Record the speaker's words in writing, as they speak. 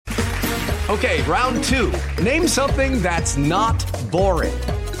Okay, round two. Name something that's not boring.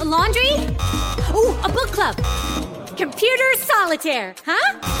 A laundry? Ooh, a book club. Computer solitaire,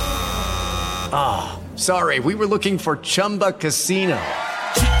 huh? Ah, oh, sorry, we were looking for Chumba Casino.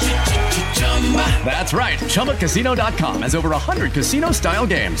 That's right, ChumbaCasino.com has over 100 casino-style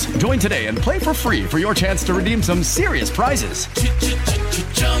games. Join today and play for free for your chance to redeem some serious prizes.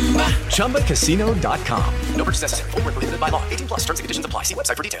 ChumbaCasino.com. No purchase necessary. Void where prohibited by law. 18 plus. Terms and conditions apply. See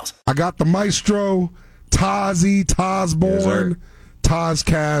website for details. I got the maestro, Tozzy, Tozborn, Yes,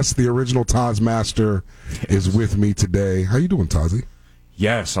 Tozcast, the original Tozmaster, is with me today. How you doing, Tozzy?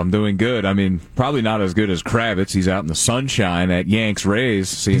 Yes, I'm doing good. I mean, probably not as good as Kravitz. He's out in the sunshine at Yanks-Rays,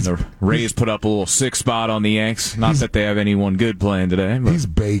 seeing the Rays put up a little 6 spot on the Yanks. Not that they have anyone good playing today. But He's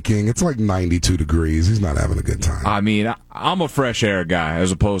baking. It's like 92 degrees. He's not having a good time. I mean, I'm a fresh air guy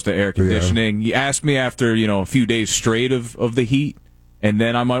as opposed to air conditioning. You ask me after, a few days straight of the heat, and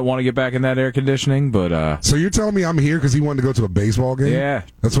then I might want to get back in that air conditioning. But So you're telling me I'm here because he wanted to go to a baseball game? Yeah.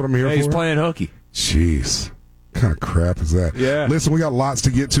 That's what I'm here for? He's playing hooky. Jeez. What kind of crap is that? Yeah. Listen, we got lots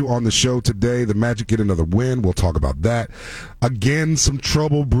to get to on the show today. The Magic get another win. We'll talk about that. Again, some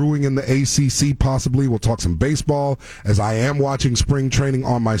trouble brewing in the ACC possibly. We'll talk some baseball as I am watching spring training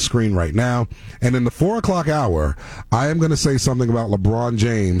on my screen right now. And in the 4 o'clock hour, I am going to say something about LeBron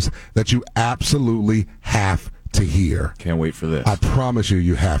James that you absolutely have to hear. Can't wait for this. I promise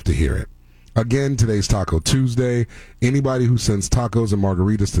you have to hear it. Again, today's Taco Tuesday. Anybody who sends tacos and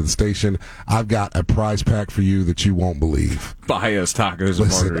margaritas to the station, I've got a prize pack for you that you won't believe. Buy us tacos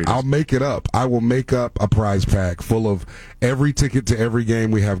Listen, and margaritas. I'll make it up. I will make up a prize pack full of every ticket to every game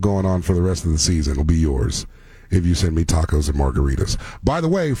we have going on for the rest of the season. It'll be yours if you send me tacos and margaritas. By the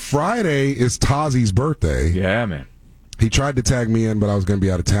way, Friday is Tozzy's birthday. Yeah, man. He tried to tag me in, but I was going to be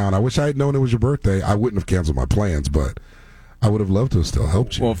out of town. I wish I had known it was your birthday. I wouldn't have canceled my plans, but I would have loved to have still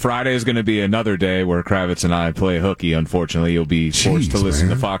helped you. Well, Friday is going to be another day where Kravitz and I play hooky. Unfortunately, you'll be forced to listen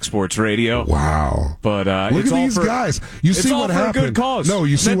to Fox Sports Radio. Wow. But look it's at all these for, guys. You see what happened? It's all for a good cause. No,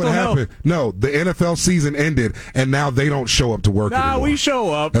 you see Mental what health. happened? No, the NFL season ended, and now they don't show up to work anymore. We show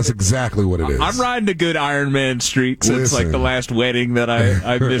up. That's exactly what it is. I'm riding a good Iron Man streak since like the last wedding that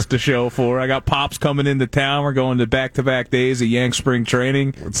I missed a show for. I got Pops coming into town. We're going to back-to-back days of Yank spring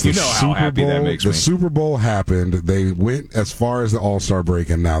training. You know how happy that makes me. The Super Bowl happened. They went as far as the All-Star break,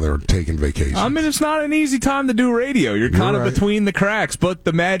 and now they're taking vacation. I mean, it's not an easy time to do radio. You're kind of right. between the cracks, but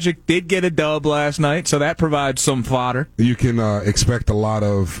the Magic did get a dub last night, so that provides some fodder. You can expect a lot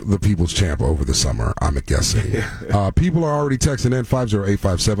of the People's Champ over the summer, I'm guessing. People are already texting in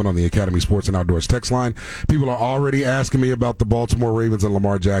 50857 on the Academy Sports and Outdoors text line. People are already asking me about the Baltimore Ravens and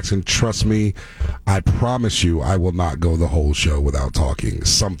Lamar Jackson. Trust me, I promise you I will not go the whole show without talking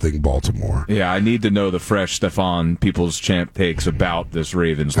something Baltimore. Yeah, I need to know the fresh Stephon People's Champ takes about this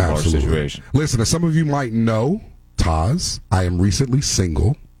Ravens-Lamar situation. Listen, as some of you might know, Taz, I am recently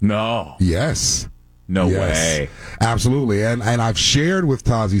single. No. Yes. No way. Absolutely. And I've shared with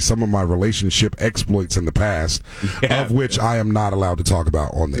Tazzy some of my relationship exploits in the past, of which I am not allowed to talk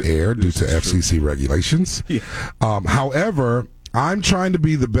about on the air due to FCC regulations. Yeah. However, I'm trying to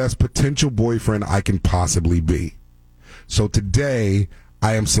be the best potential boyfriend I can possibly be. So today,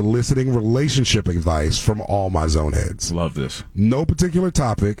 I am soliciting relationship advice from all my zone heads. Love this. No particular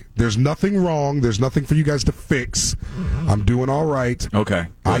topic. There's nothing wrong. There's nothing for you guys to fix. I'm doing all right. Okay.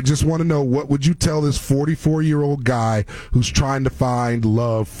 I just want to know, what would you tell this 44-year-old guy who's trying to find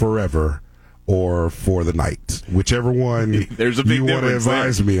love forever or for the night? Whichever one There's a big you want to difference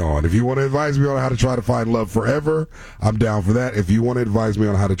advise me on. If you want to advise me on how to try to find love forever, I'm down for that. If you want to advise me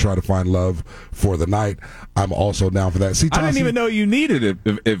on how to try to find love for the night, I'm also down for that. See, I didn't even know you needed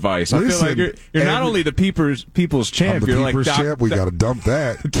advice. Listen, I feel like you're not only the people's champ, I'm the you're people's like champ. We got to dump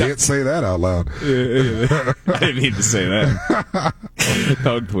that. Can't say that out loud. I didn't mean to say that.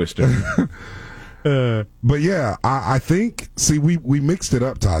 Tongue twister. But yeah, I think, see, we mixed it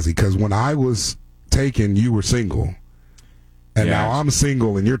up, Tazzy, because when I was taken, you were single. And Yeah. now I'm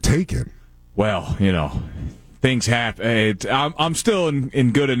single and you're taken. Well, things happen. I'm still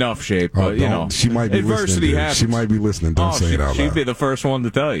in good enough shape, but She might be adversity listening. happens. She might be listening. Don't say it out She'd loud. be the first one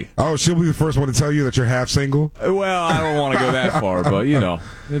to tell you. Oh, she'll be the first one to tell you that you're half single? Well, I don't want to go that far, but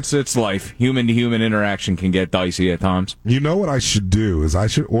it's life. Human to human interaction can get dicey at times. You know what I should do is I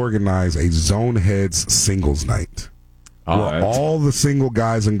should organize a Zone Heads singles night. Where all the single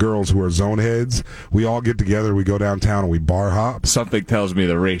guys and girls who are zone heads, we all get together, we go downtown, and we bar hop. Something tells me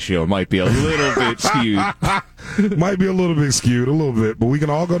the ratio might be a little bit skewed. Might be a little bit skewed, a little bit, but we can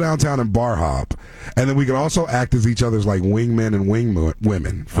all go downtown and bar hop. And then we can also act as each other's like wingmen and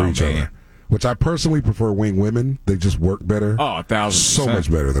women for each other. Which I personally prefer wing women. They just work better. Oh, 1,000%. So much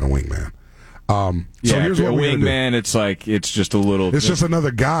better than a wingman. Here's what a we're gonna do. wingman, it's just a little. It's just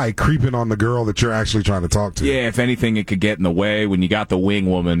another guy creeping on the girl that you're actually trying to talk to. Yeah, if anything, it could get in the way. When you got the wing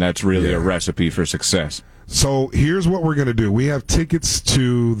woman, that's really a recipe for success. So here's what we're going to do. We have tickets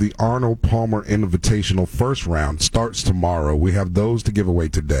to the Arnold Palmer Invitational first round. Starts tomorrow. We have those to give away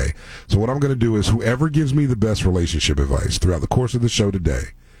today. So what I'm going to do is whoever gives me the best relationship advice throughout the course of the show today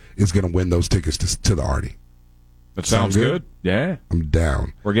is going to win those tickets to the Arnie. That sounds good. Yeah. I'm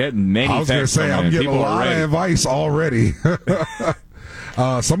down. We're getting many texts. I was going to say, I'm getting a lot of advice already.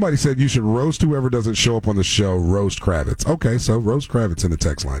 Somebody said you should roast whoever doesn't show up on the show, roast Kravitz. Okay, so roast Kravitz in the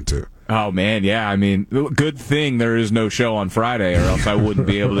text line, too. Oh, man, yeah. I mean, good thing there is no show on Friday, or else I wouldn't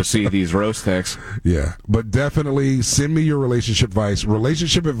be able to see these roast texts. Yeah, but definitely send me your relationship advice.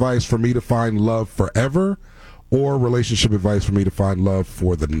 Relationship advice for me to find love forever, or relationship advice for me to find love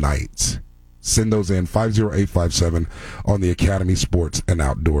for the night. Send those in 50857 on the Academy Sports and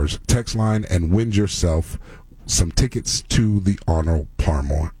Outdoors text line and win yourself some tickets to the Arnold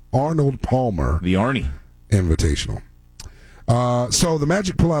Palmer the Arnie Invitational. So the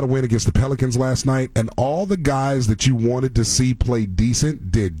Magic pull out a win against the Pelicans last night, and all the guys that you wanted to see play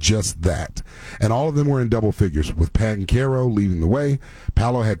decent did just that. And all of them were in double figures, with Pancaro leading the way.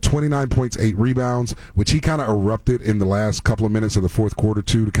 Paolo had 29 points, 8 rebounds, which he kind of erupted in the last couple of minutes of the fourth quarter,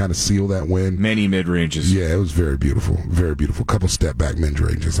 too, to kind of seal that win. Many mid-ranges. Yeah, it was very beautiful. Very beautiful. Couple step-back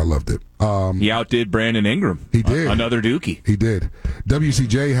mid-ranges. I loved it. He outdid Brandon Ingram. He did. Another Dookie. He did.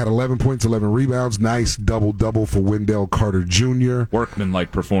 WCJ had 11 points, 11 rebounds. Nice double-double for Wendell Carter Jr.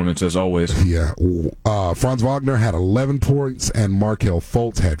 Workman-like performance, as always. Yeah. Franz Wagner had 11 points, and Markelle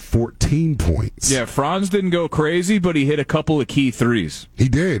Fultz had 14 points. Yeah, Franz didn't go crazy, but he hit a couple of key threes. He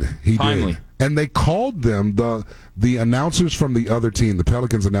did. He Timely. did. And they called them, the announcers from the other team, the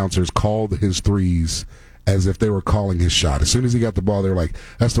Pelicans announcers, called his threes as if they were calling his shot. As soon as he got the ball, they were like,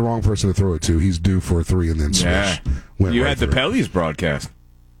 that's the wrong person to throw it to. He's due for a three, and then swish. Yeah. You had the Pelly's broadcast.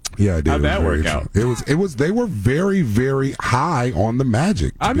 Yeah, I did. How'd that work out? It was. They were very, very high on the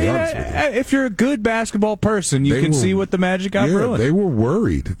Magic. I mean, if you're a good basketball person, you can see what the Magic got brewing. They were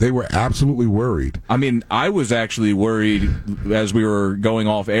worried. They were absolutely worried. I mean, I was actually worried as we were going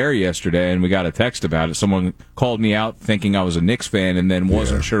off air yesterday, and we got a text about it. Someone called me out thinking I was a Knicks fan, and then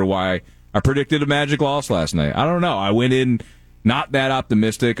wasn't sure why I predicted a Magic loss last night. I don't know. I went in not that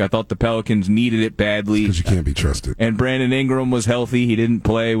optimistic. I thought the Pelicans needed it badly. Because you can't be trusted. And Brandon Ingram was healthy. He didn't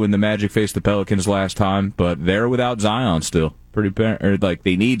play when the Magic faced the Pelicans last time, but they're without Zion still.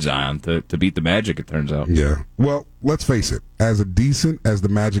 They need Zion to beat the Magic, it turns out. Yeah. Well, let's face it. As decent as the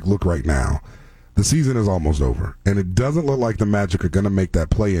Magic look right now, the season is almost over. And it doesn't look like the Magic are going to make that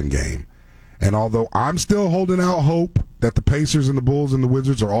play-in game. And although I'm still holding out hope that the Pacers and the Bulls and the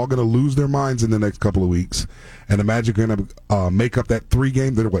Wizards are all going to lose their minds in the next couple of weeks, and the Magic are going to make up that 3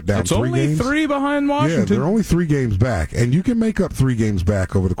 game, they're down 3 games? It's only 3 behind Washington. Yeah, they're only 3 games back. And you can make up 3 games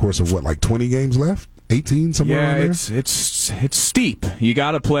back over the course of, 20 games left? 18, somewhere around there? Yeah, it's steep. You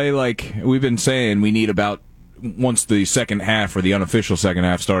got to play like we've been saying. We need about, once the second half or the unofficial second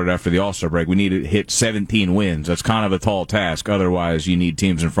half started after the All-Star break, we need to hit 17 wins. That's kind of a tall task. Otherwise, you need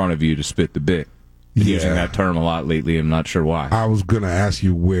teams in front of you to spit the bit. Been using that term a lot lately. I'm not sure why. I was going to ask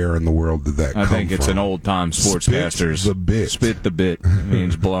you where in the world did that come from. I think it's an old-time sportscaster's. Spit the bit. Spit the bit. It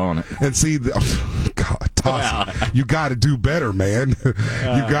means blowing it. And see, God, Tossie, you got to do better, man. You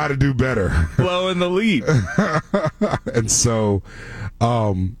got to do better. Blowing the lead. And so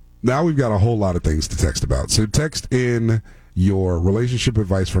now we've got a whole lot of things to text about. So text in your relationship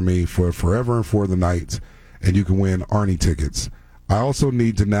advice for me for forever and for the night, and you can win Arnie tickets. I also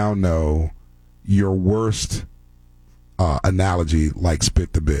need to now know your worst analogy, like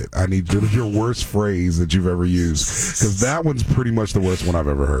spit the bit. I need your worst phrase that you've ever used, because that one's pretty much the worst one I've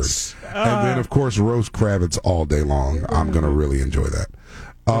ever heard. And then, of course, roast Kravitz all day long. I'm going to really enjoy that.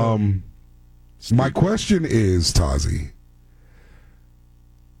 My question is, Tazi,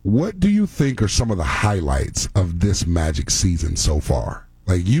 what do you think are some of the highlights of this Magic season so far?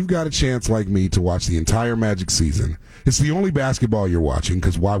 Like, you've got a chance, like me, to watch the entire Magic season. It's the only basketball you're watching,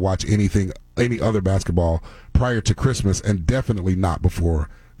 because why watch any other basketball prior to Christmas, and definitely not before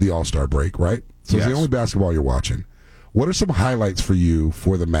the All-Star break, right? So It's the only basketball you're watching. What are some highlights for you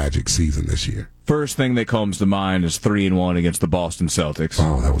for the Magic season this year? First thing that comes to mind is 3-1 against the Boston Celtics.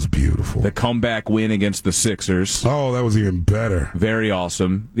 Oh, that was beautiful. The comeback win against the Sixers. Oh, that was even better. Very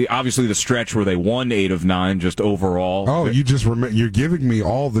awesome. Obviously, the stretch where they won 8 of 9 just overall. Oh, you're giving me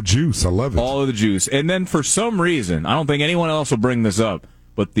all the juice. I love it. All of the juice. And then for some reason, I don't think anyone else will bring this up,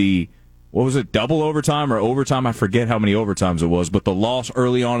 but the what was it, double overtime or overtime? I forget how many overtimes it was, but the loss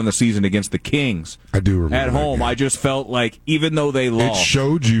early on in the season against the Kings. I do remember at home. That game. I just felt like even though they lost, it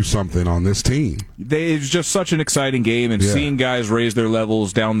showed you something on this team. It was just such an exciting game, and seeing guys raise their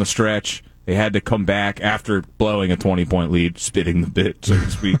levels down the stretch. They had to come back after blowing a 20-point lead, spitting the bit, so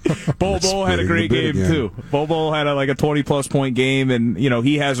to speak. Bol had a great game, too. Bol had a 20-plus point game, and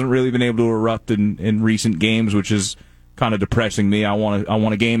he hasn't really been able to erupt in recent games, which is kind of depressing me. I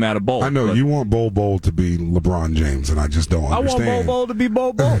want a game out of Bol. I know you want Bol to be LeBron James, and I just don't understand. I want Bol to be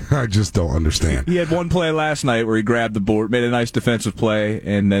Bol. I just don't understand. He had one play last night where he grabbed the board, made a nice defensive play,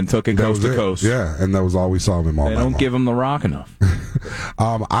 and then took it coast to coast. Yeah, and that was all we saw of him all night long. They don't give him the rock enough.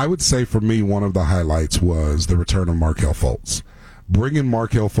 I would say for me, one of the highlights was the return of Markelle Fultz. Bringing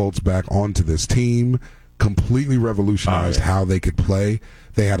Markelle Fultz back onto this team completely revolutionized how they could play.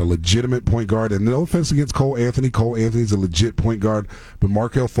 They had a legitimate point guard, and no offense against Cole Anthony. Cole Anthony's a legit point guard, but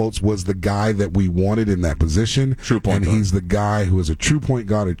Markelle Fultz was the guy that we wanted in that position. True point guard. He's the guy who is a true point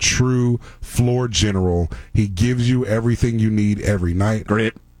guard, a true floor general. He gives you everything you need every night.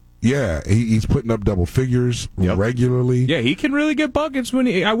 Grit. Yeah, he's putting up double figures regularly. Yeah, he can really get buckets.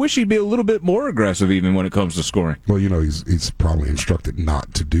 I wish he'd be a little bit more aggressive even when it comes to scoring. Well, he's probably instructed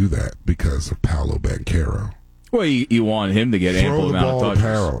not to do that because of Paolo Banchero. Well, you want him to get ample amount of touches.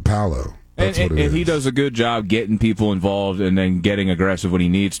 Throw the ball to Paolo. And he does a good job getting people involved and then getting aggressive when he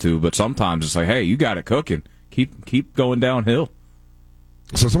needs to. But sometimes it's like, hey, you got it cooking. Keep going downhill.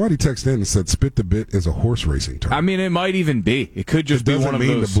 So somebody texted in and said, "Spit the bit" is a horse racing term. I mean, it might even be. It could just be one of those. It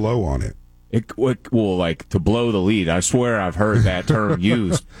doesn't mean to blow on it. To blow the lead. I swear I've heard that term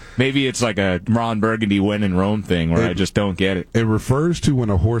used. Maybe it's like a Ron Burgundy when in Rome thing where I just don't get it. It refers to when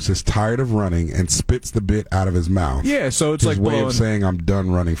a horse is tired of running and spits the bit out of his mouth. Yeah, so it's his like way of saying I'm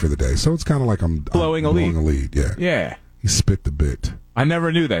done running for the day. So it's kind of like I'm blowing a lead. Yeah. Yeah. He spit the bit. I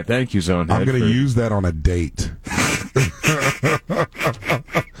never knew that. Thank you, Zonehead. I'm going to use that on a date.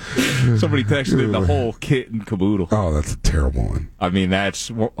 Somebody texted in the whole kit and caboodle. Oh, that's a terrible one. I mean,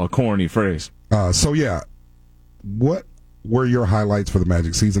 that's a corny phrase. What were your highlights for the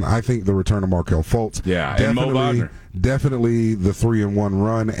Magic season? I think the return of Markelle Fultz. Yeah, and Mo Wagner. Definitely the 3-1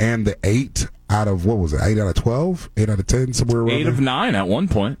 run and the 8 out of, what was it, 8 out of 12? 8 out of 10, somewhere around 8 of 9 at one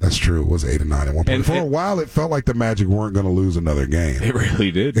point. That's true. It was 8 of 9 at one point. And for a while, it felt like the Magic weren't going to lose another game. It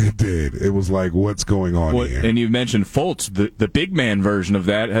really did. It did. It was like, what's going on here? And you mentioned Fultz. The big man version of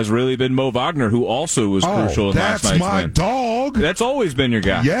that has really been Mo Wagner, who also was crucial in last night's win. That's my dog. That's always been your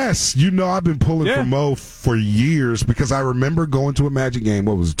guy. Yes. I've been pulling for Mo for years because I remember going to a Magic game,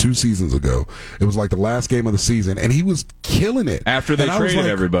 2 seasons ago. It was like the last game of the season, and he was killing it. After they traded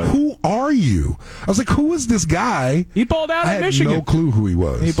everybody. Who are you? I was like, who is this guy? He balled out at Michigan. I had no clue who he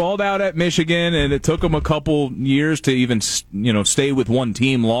was. He balled out at Michigan, and it took him a couple years to even stay with one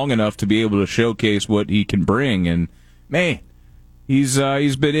team long enough to be able to showcase what he can bring. And man, he's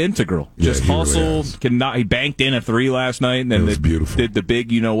been integral. Just hustle. Really he banked in a 3 last night, and then beautiful. Did the big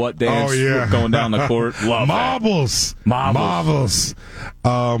dance going down the court. Love Marbles.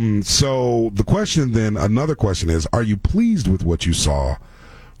 So the question then, another question is, are you pleased with what you saw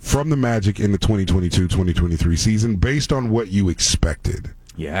from the Magic in the 2022-2023 season based on what you expected?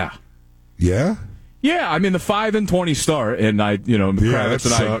 Yeah. Yeah? Yeah, I mean the 5-20 start, and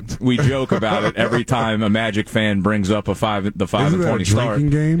Kravitz and we joke about it every time a Magic fan brings up the 5-20 start.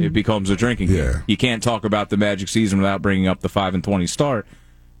 Game? It becomes a drinking game. You can't talk about the Magic season without bringing up the 5-20 start.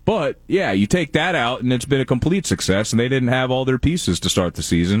 But yeah, you take that out, and it's been a complete success. And they didn't have all their pieces to start the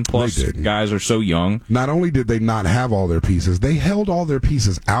season. Plus, guys are so young. Not only did they not have all their pieces, they held all their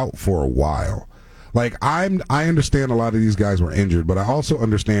pieces out for a while. Like, I understand a lot of these guys were injured, but I also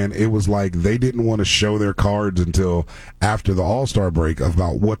understand it was like they didn't want to show their cards until after the All-Star break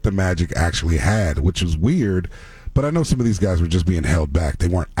about what the Magic actually had, which was weird. But I know some of these guys were just being held back. They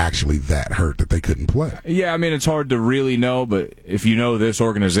weren't actually that hurt that they couldn't play. Yeah, I mean, it's hard to really know, but if you know this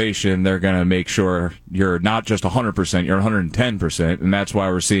organization, they're going to make sure you're not just 100%, you're 110%, and that's why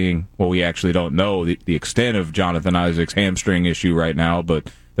we're seeing, we actually don't know the extent of Jonathan Isaac's hamstring issue right now, but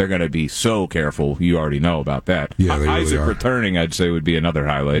they're going to be so careful. You already know about that. Yeah, they Isaac really are. Returning, I'd say, would be another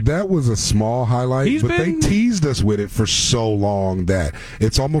highlight. That was a small highlight, they teased us with it for so long that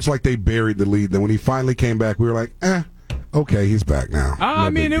it's almost like they buried the lead. Then when he finally came back, we were like, okay, he's back now.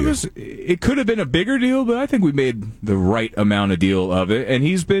 It could have been a bigger deal, but I think we made the right amount of deal of it, and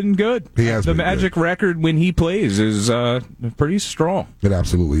he's been good. He has been Magic good. Record when he plays is pretty strong. It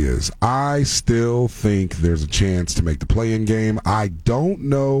absolutely is. I still think there's a chance to make the play-in game. I don't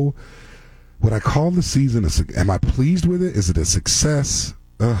know what I call the season. Am I pleased with it? Is it a success?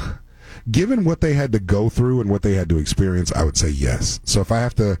 given what they had to go through and what they had to experience, I would say yes. So if I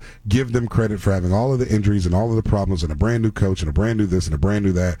have to give them credit for having all of the injuries and all of the problems and a brand new coach and a brand new this and a brand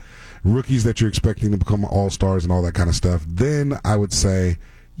new that, rookies that you're expecting to become all-stars and all that kind of stuff, then I would say,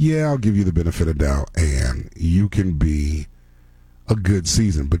 yeah, I'll give you the benefit of doubt and you can be a good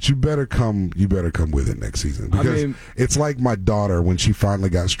season, but you better come with it next season, because it's like my daughter when she finally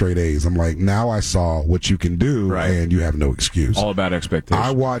got straight A's. I'm like, now I saw what you can do, and you have no excuse. All about expectations.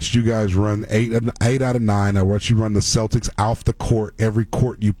 I watched you guys run 8 out of 9. I watched you run the Celtics off the court every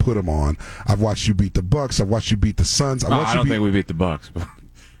court you put them on. I've watched you beat the Bucks. I've watched you beat the Suns. I don't think we beat the Bucks.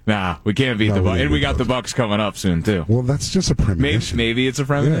 Nah, we can't beat the Bucks. And we got the Bucks coming up soon, too. Well, that's just a premonition. Maybe it's a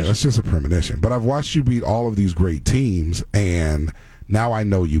premonition. Yeah, that's just a premonition. But I've watched you beat all of these great teams, and now I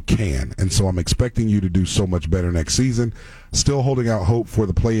know you can. And so I'm expecting you to do so much better next season. Still holding out hope for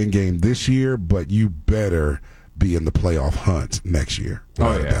the play-in game this year, but you better be in the playoff hunt next year.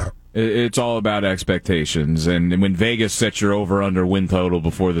 Without a doubt. It's all about expectations, and when Vegas sets your over-under win total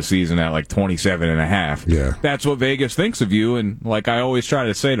before the season at like 27.5, that's what Vegas thinks of you. And like I always try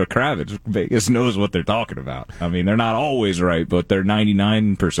to say to Kravitz, Vegas knows what they're talking about. I mean, they're not always right, but they're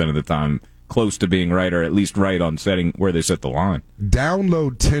 99% of the time close to being right, or at least right on setting where they set the line.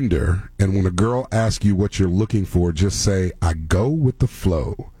 Download Tinder, and when a girl asks you what you're looking for, just say, I go with the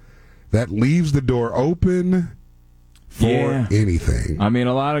flow. That leaves the door open for anything. I mean,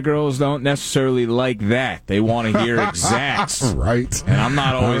 a lot of girls don't necessarily like that. They want to hear exacts. Right. And I'm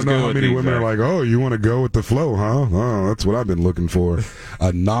not always good with I don't know how many women are like, oh, you want to go with the flow, huh? Oh, that's what I've been looking for.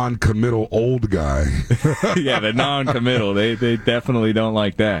 A non-committal old guy. Yeah, the non-committal. They definitely don't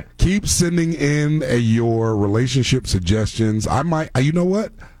like that. Keep sending in your relationship suggestions. You know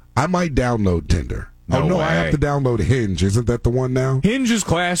what? I might download Tinder. No way. I have to download Hinge. Isn't that the one now? Hinge is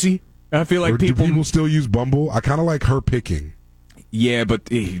classy. I feel like do people still use Bumble? I kind of like her picking. Yeah, but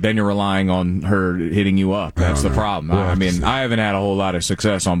then you're relying on her hitting you up. That's the problem. I mean, I haven't had a whole lot of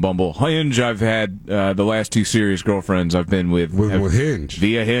success on Bumble. Hinge, I've had the last 2 serious girlfriends I've been with Hinge.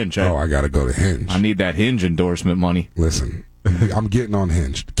 Via Hinge. I got to go to Hinge. I need that Hinge endorsement money. Listen, I'm getting on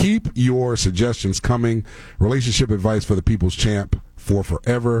Hinge. Keep your suggestions coming. Relationship advice for the People's Champ, for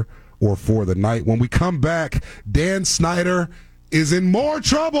forever or for the night. When we come back, Dan Snyder is in more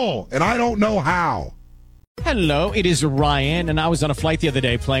trouble, and I don't know how. Hello, it is Ryan, and I was on a flight the other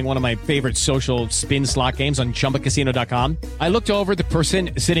day playing one of my favorite social spin slot games on ChumbaCasino.com. I looked over at the person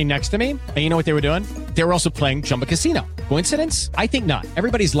sitting next to me, and you know what they were doing? They were also playing Chumba Casino. Coincidence? I think not.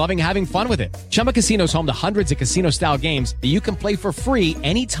 Everybody's loving having fun with it. Chumba Casino is home to hundreds of casino-style games that you can play for free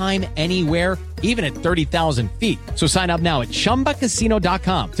anytime, anywhere, even at 30,000 feet. So sign up now at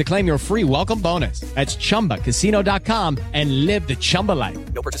ChumbaCasino.com to claim your free welcome bonus. That's ChumbaCasino.com and live the Chumba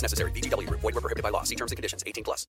life. No purchase necessary. VGW. Void where prohibited by law. See terms and conditions. 18+.